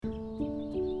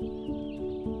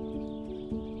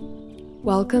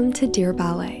Welcome to Dear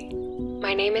Ballet.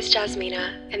 My name is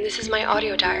Jasmina, and this is my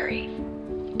audio diary.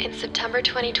 In September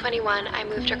 2021, I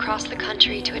moved across the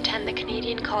country to attend the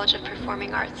Canadian College of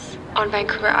Performing Arts on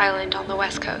Vancouver Island on the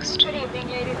West Coast. Good evening,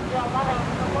 ladies and gentlemen.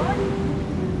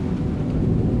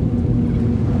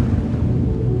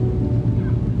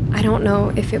 I don't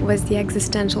know if it was the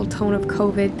existential tone of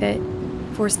COVID that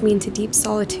forced me into deep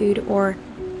solitude or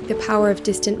the power of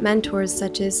distant mentors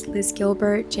such as Liz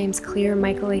Gilbert, James Clear,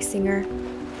 Michael A. Singer.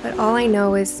 But all I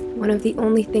know is one of the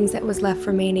only things that was left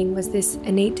remaining was this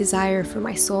innate desire for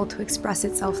my soul to express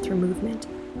itself through movement.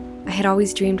 I had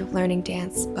always dreamed of learning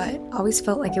dance, but always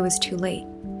felt like it was too late.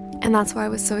 And that's why I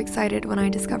was so excited when I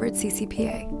discovered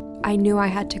CCPA. I knew I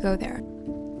had to go there.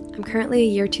 I'm currently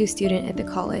a year 2 student at the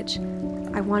college.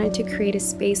 I wanted to create a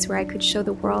space where I could show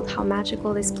the world how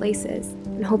magical this place is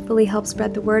and hopefully help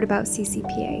spread the word about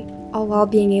CCPA, all while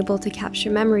being able to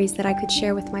capture memories that I could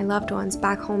share with my loved ones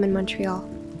back home in Montreal.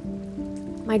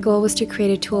 My goal was to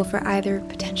create a tool for either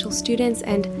potential students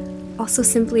and also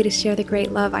simply to share the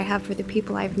great love I have for the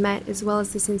people I've met as well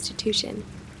as this institution.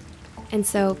 And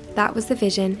so that was the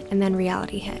vision, and then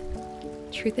reality hit.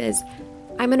 Truth is,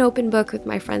 I'm an open book with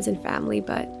my friends and family,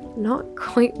 but not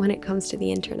quite when it comes to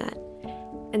the internet.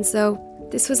 And so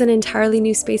this was an entirely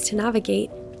new space to navigate,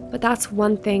 but that's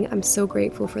one thing I'm so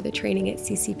grateful for the training at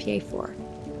CCPA for.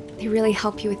 They really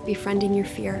help you with befriending your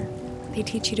fear. They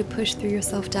teach you to push through your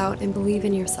self-doubt and believe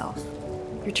in yourself.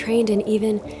 You're trained and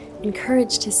even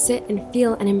encouraged to sit and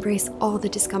feel and embrace all the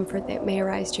discomfort that may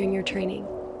arise during your training.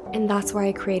 And that's why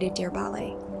I created Dear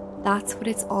Ballet. That's what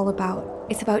it's all about.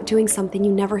 It's about doing something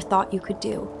you never thought you could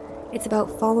do. It's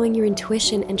about following your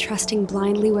intuition and trusting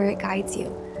blindly where it guides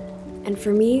you. And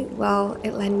for me, well,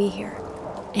 it led me here.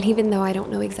 And even though I don't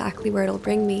know exactly where it'll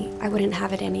bring me, I wouldn't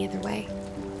have it any other way.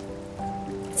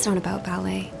 It's not about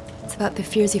ballet. It's about the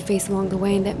fears you face along the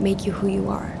way and that make you who you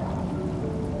are.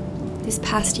 This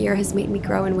past year has made me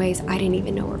grow in ways I didn't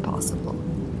even know were possible.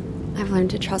 I've learned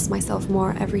to trust myself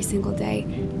more every single day,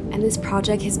 and this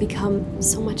project has become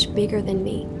so much bigger than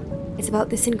me. It's about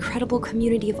this incredible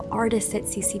community of artists at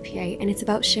CCPA, and it's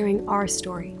about sharing our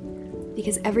story.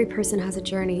 Because every person has a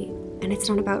journey, and it's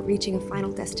not about reaching a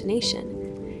final destination.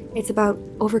 It's about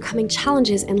overcoming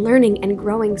challenges and learning and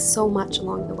growing so much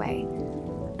along the way.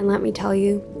 And let me tell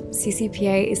you,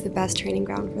 CCPA is the best training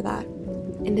ground for that.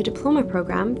 In the diploma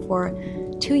program, for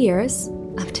 2 years,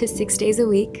 up to 6 days a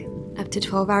week, up to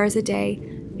 12 hours a day,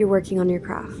 you're working on your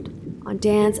craft, on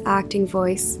dance, acting,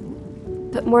 voice.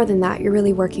 But more than that, you're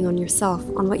really working on yourself,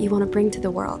 on what you want to bring to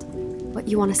the world, what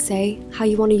you want to say, how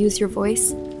you want to use your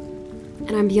voice.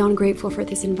 And I'm beyond grateful for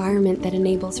this environment that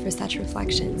enables for such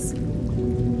reflections.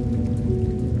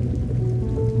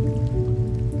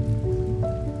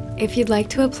 If you'd like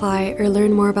to apply or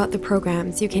learn more about the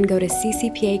programs, you can go to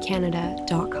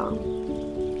ccpacanada.com.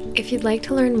 If you'd like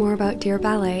to learn more about Dear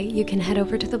Ballet, you can head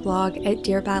over to the blog at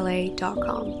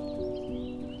dearballet.com.